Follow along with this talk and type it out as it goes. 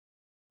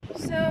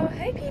So,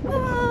 hey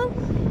people!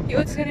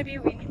 It's gonna be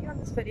windy on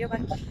this video,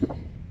 but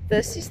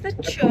this is the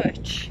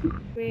church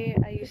where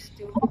I used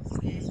to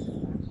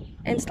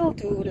and still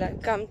do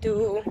like come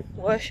to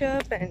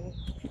worship and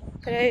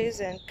praise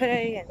and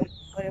pray and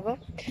whatever.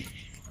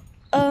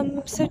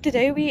 So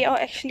today we are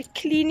actually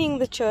cleaning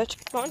the church.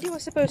 Auntie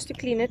was supposed to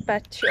clean it,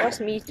 but she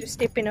asked me to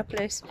step in her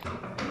place.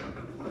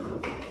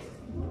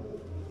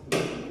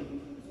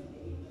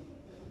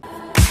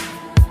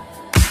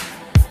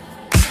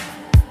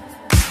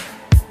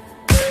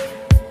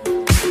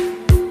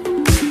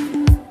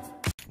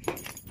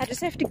 I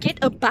just have to get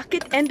a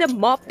bucket and a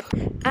mop.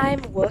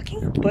 I'm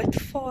working a bit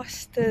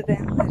faster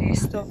than the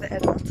rest of the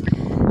adults,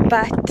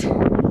 but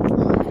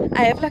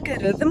I have like a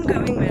rhythm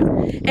going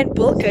on. And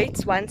Bill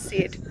Gates once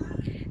said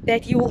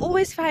that you will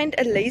always find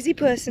a lazy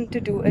person to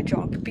do a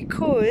job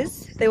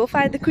because they will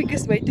find the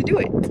quickest way to do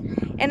it.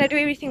 And I do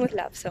everything with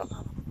love, so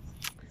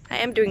I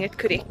am doing it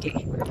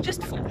correctly.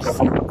 Just force.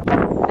 I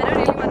don't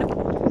really want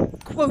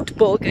to quote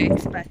Bill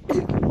Gates, but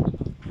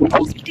it's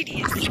what it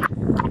is.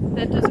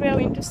 That is where I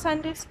went to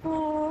Sunday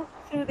school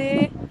through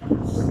there.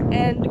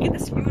 And look at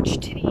this huge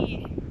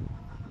tree.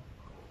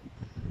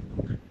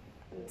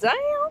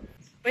 Damn!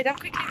 Wait, I'm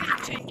quickly going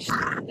to change the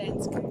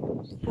landscape.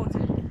 Pause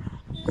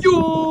it.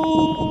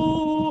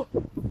 Yo!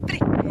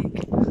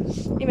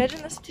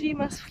 Imagine this tree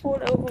must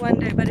fall over one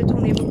day, but it will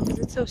never because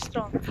it's so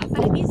strong.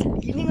 But it is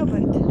leaning a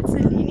bit. It's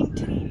a leaning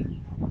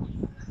tree.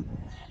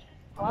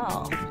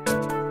 Wow.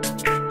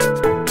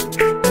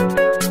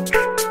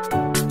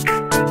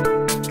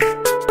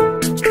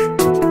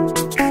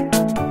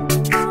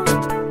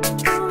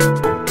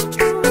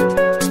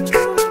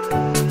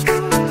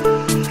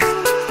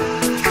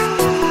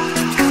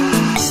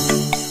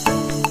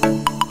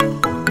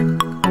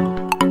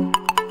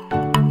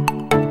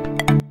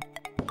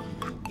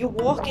 You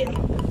walk in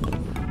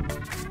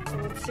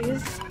and it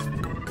says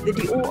the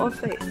door of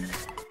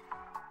faith.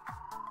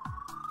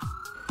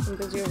 And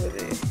there's you over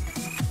there.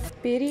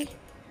 Perry,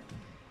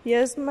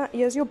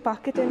 here's your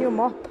bucket and your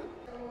mop.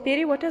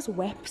 Perry, what does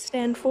WAP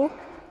stand for?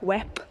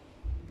 WAP.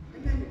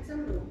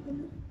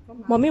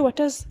 Mommy, what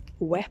does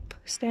WAP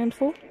stand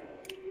for?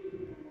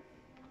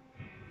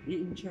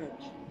 In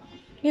church.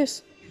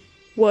 Yes.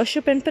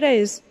 Worship and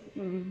praise.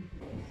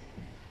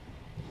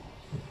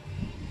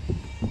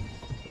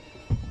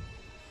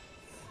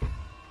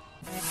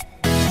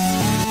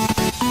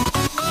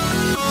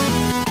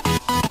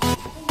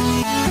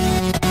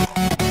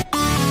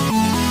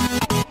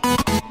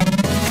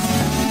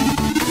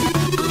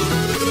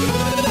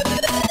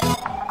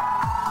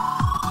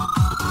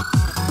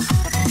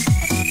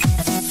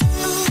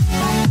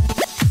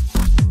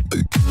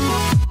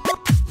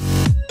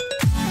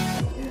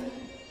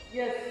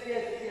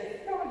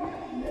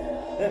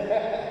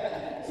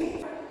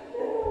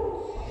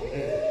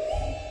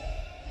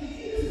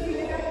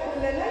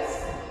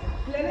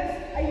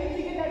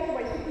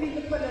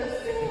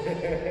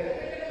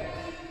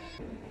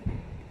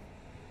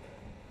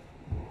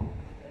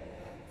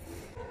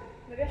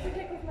 Maybe I should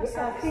take off my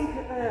socks. I think,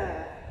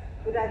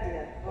 good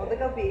idea. Well, they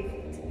go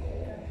barefoot.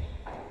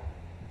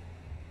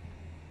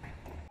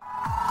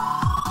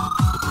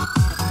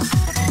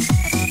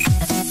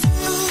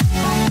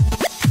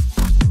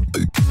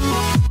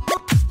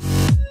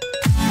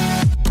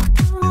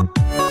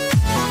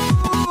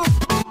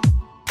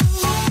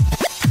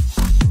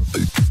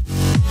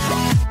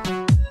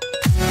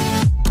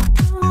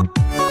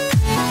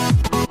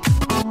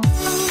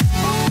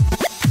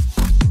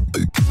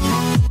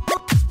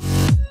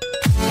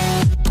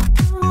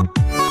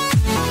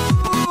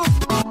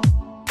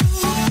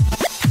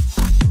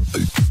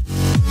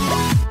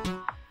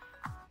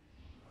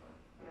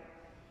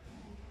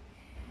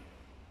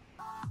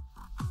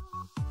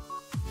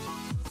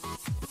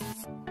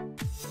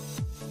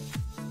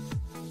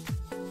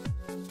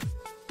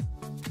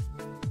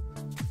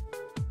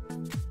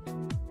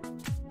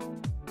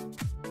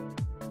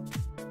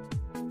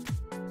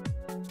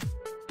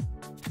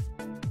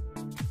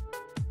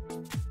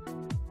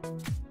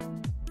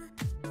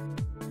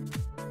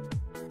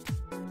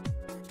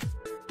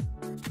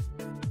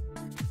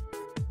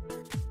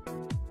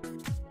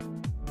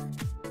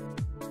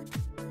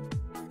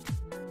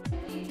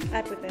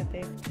 I put that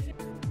there.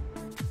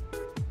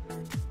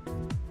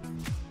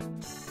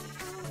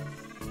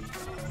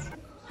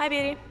 Hi,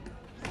 Betty.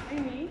 Hey,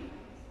 me.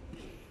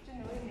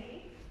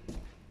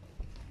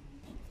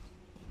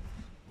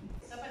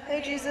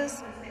 Hey,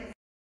 Jesus.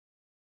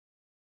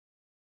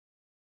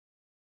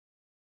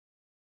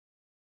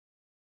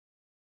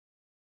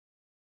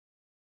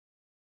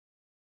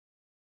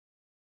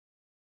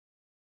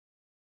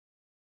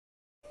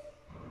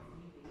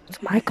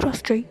 It's my cross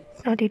street.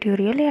 Now, did you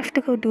really have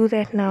to go do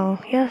that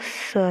now? Yes,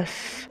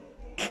 sis.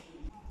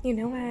 You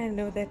know why I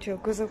know that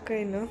joke was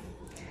okay, no?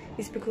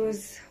 It's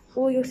because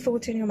all your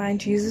thoughts in your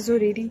mind, Jesus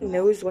already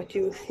knows what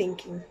you're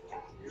thinking.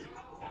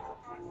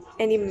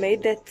 And He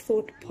made that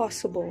thought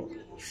possible.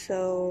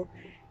 So,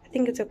 I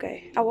think it's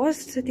okay. I was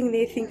sitting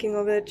there thinking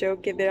of that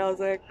joke and then I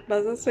was like,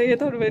 must I say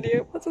it on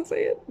video? Must I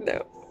say it?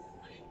 No.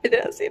 I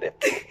didn't see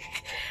it.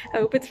 I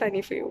hope it's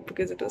funny for you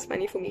because it was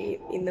funny for me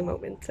in the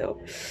moment. So,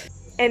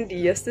 and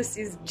yes, this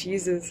is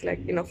Jesus, like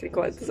in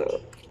Afrikaans.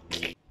 So,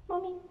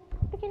 mommy,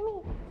 look at me.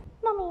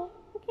 Mommy,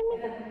 look at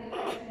me.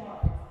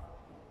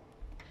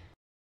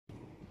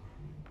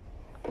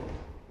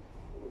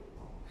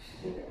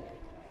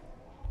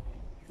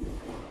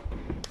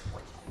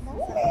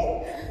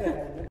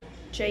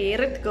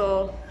 Jared,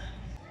 go.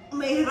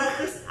 My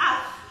rug is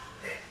af.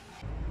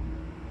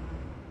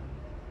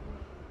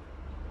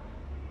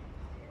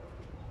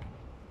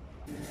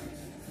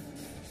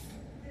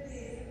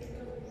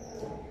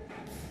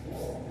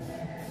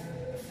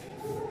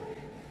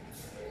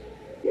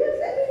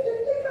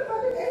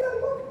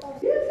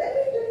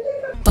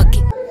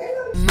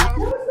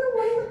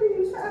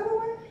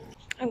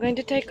 I'm going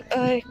to take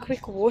a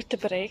quick water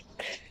break.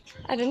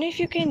 I don't know if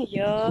you can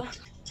hear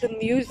the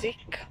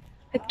music.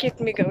 It kept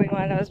me going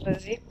while I was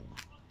busy.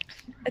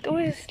 It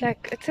always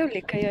like, it's so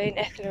lekker here in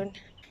Athlone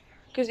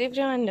because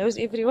everyone knows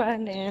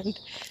everyone and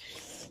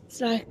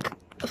it's like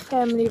a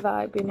family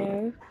vibe, you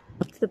know.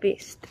 It's the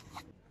best.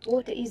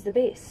 Water is the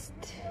best.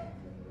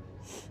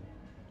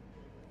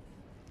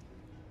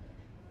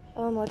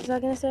 What was I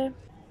gonna say?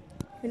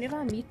 Whenever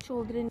I meet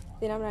children,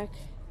 then I'm like,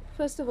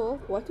 first of all,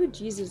 what would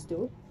Jesus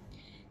do?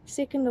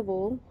 Second of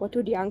all, what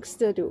would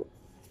youngster do?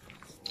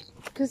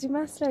 Because you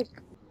must like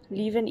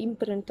leave an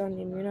imprint on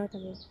them, you know what I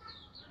mean?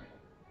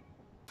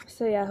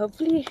 So yeah,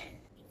 hopefully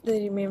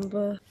they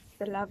remember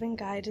the love and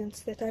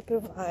guidance that I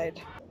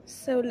provide.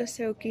 Solar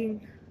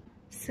soaking.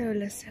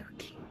 Solar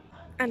soaking.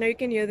 I know you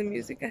can hear the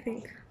music, I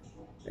think.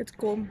 It's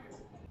calm.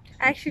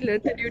 I actually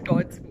learned a new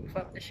dance move,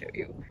 I'm gonna show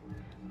you.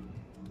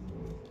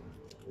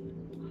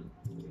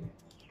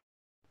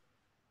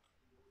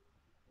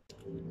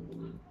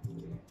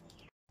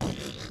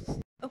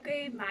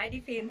 Okay, my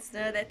defense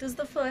now, that was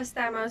the first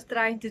time I was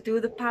trying to do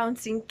the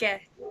pouncing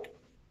cat.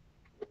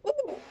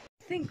 Ooh,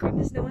 thank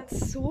goodness no one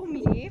saw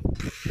me.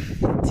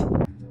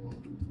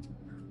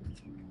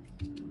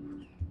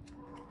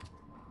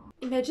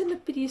 Imagine the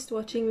priest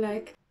watching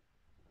like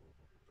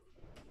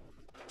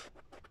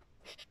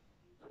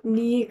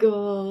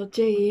Nigel,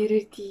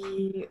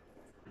 Charity.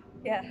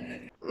 Yeah.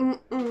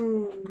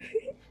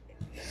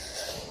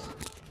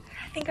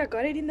 I think I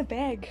got it in the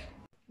bag.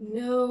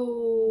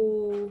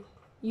 No,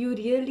 you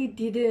really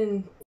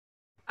didn't.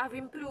 I've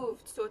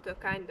improved, sort of,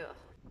 kind of.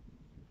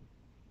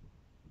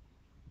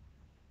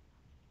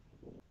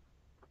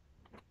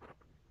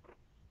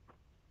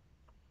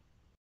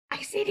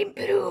 I said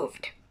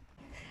improved.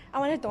 I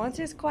want to dance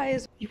as quiet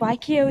as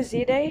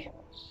YKOZ.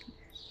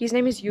 His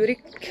name is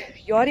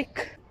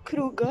Yorick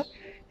Kruger.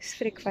 He's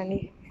freak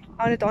funny.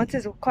 I want to dance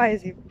as quiet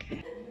as him.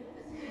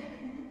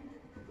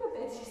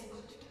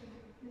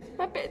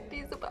 My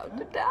baby's about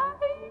to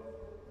die.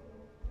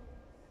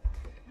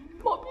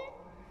 Mommy.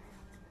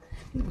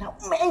 No,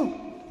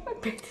 man. My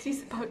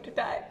battery's about to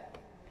die.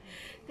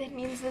 That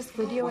means this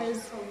video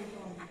is.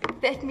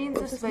 That means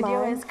this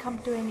video has come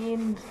to an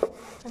end.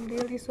 I'm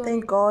really sorry.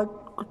 Thank God,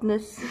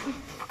 goodness.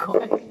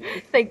 God.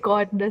 Thank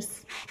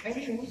Godness.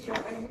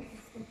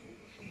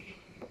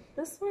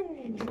 This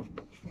one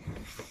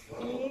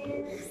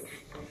is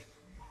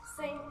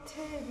Saint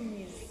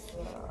Terry's.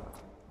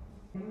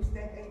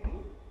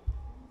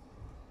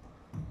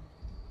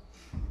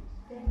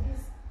 That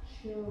is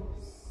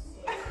juice.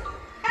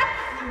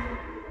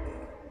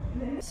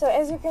 So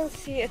as you can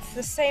see, it's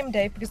the same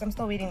day because I'm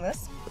still reading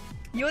this.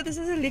 Yo, this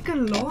is a like a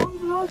long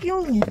vlog,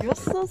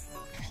 yes.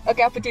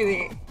 Okay, I'll put you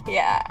there.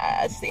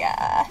 Yes,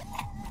 yeah.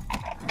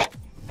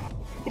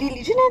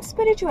 Religion and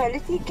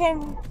spirituality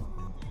can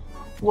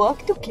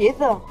work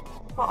together.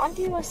 My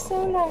auntie was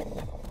so like,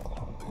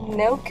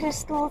 no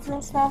crystals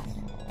and stuff.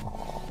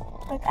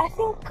 But I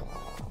think,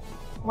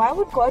 why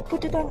would God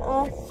put it on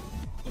earth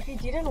if He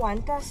didn't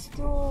want us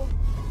to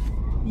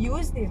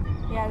use them?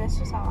 Yeah, that's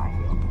just how I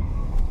feel.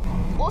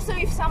 Also,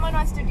 if someone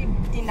wants to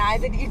deny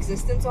the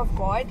existence of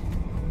God,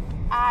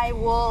 I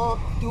will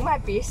do my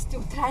best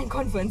to try and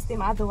convince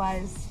them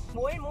otherwise.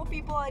 More and more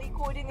people are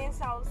recording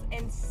themselves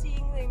and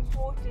seeing the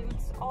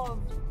importance of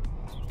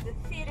the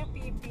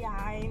therapy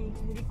behind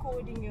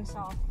recording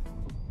yourself.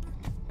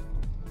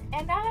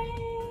 And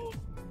I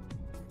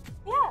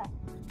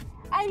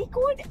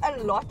record a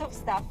lot of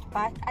stuff,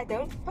 but I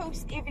don't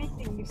post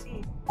everything, you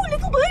see. Oh,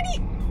 little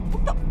birdie!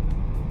 What the?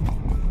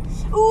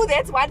 Oh,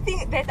 that's one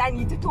thing that I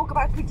need to talk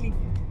about quickly.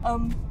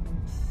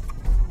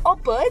 Are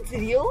birds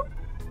real?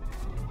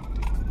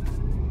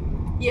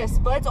 Yes,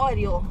 birds are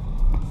real.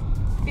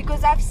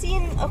 Because I've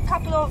seen a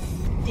couple of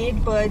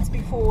dead birds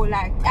before,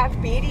 like I've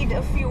buried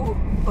a few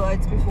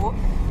birds before.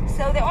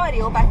 So they are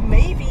real, but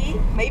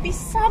maybe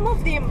some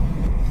of them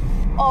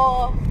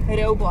are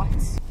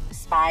robots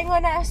spying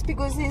on us,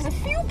 because there's a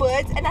few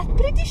birds and I'm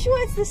pretty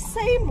sure it's the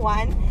same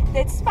one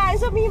that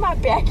spies on me in my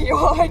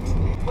backyard.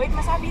 Wait,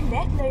 must I be in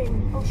that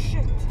lane? Oh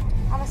shit,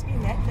 I must be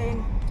in that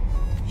lane.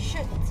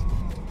 Shit.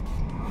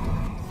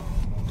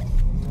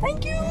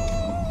 Thank you!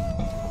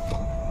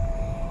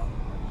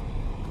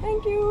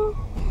 Thank you.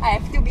 I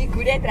have to be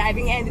good at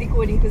driving and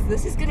recording because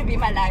this is gonna be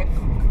my life.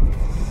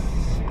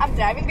 I'm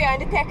driving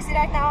behind a taxi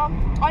right now.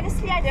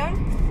 Honestly, I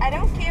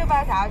don't care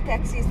about how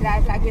taxis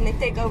drive, like when they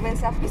take over and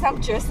stuff, because I'm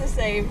just the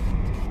same.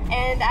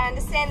 And I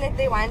understand that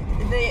they want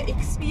the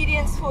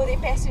experience for their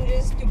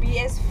passengers to be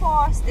as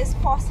fast as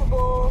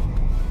possible,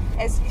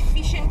 as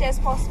efficient as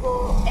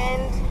possible,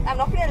 and I'm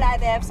not gonna lie,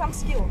 they have some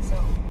skill, so.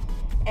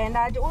 And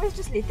I'd always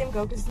just let them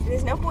go, because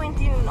there's no point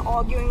in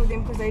arguing with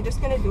them, because they're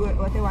just gonna do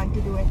what they want to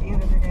do at the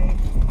end of the day.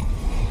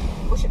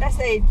 Or should I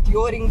say,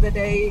 during the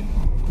day.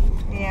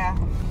 Yeah.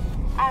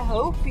 I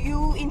hope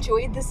you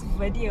enjoyed this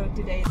video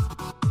today.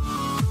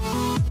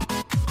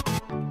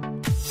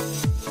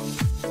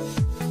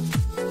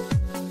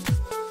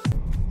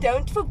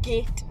 Don't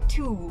forget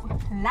to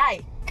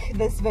like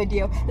this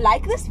video.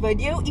 Like this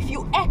video if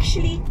you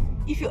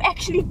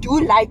actually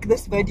do like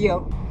this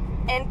video.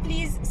 And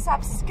please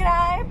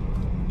subscribe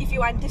if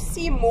you want to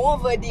see more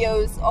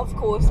videos, of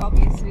course,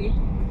 obviously.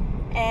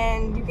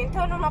 And you can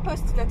turn on my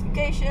post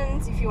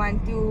notifications if you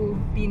want to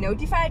be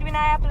notified when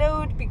I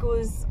upload,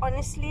 because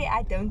honestly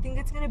I don't think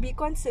it's gonna be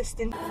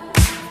consistent.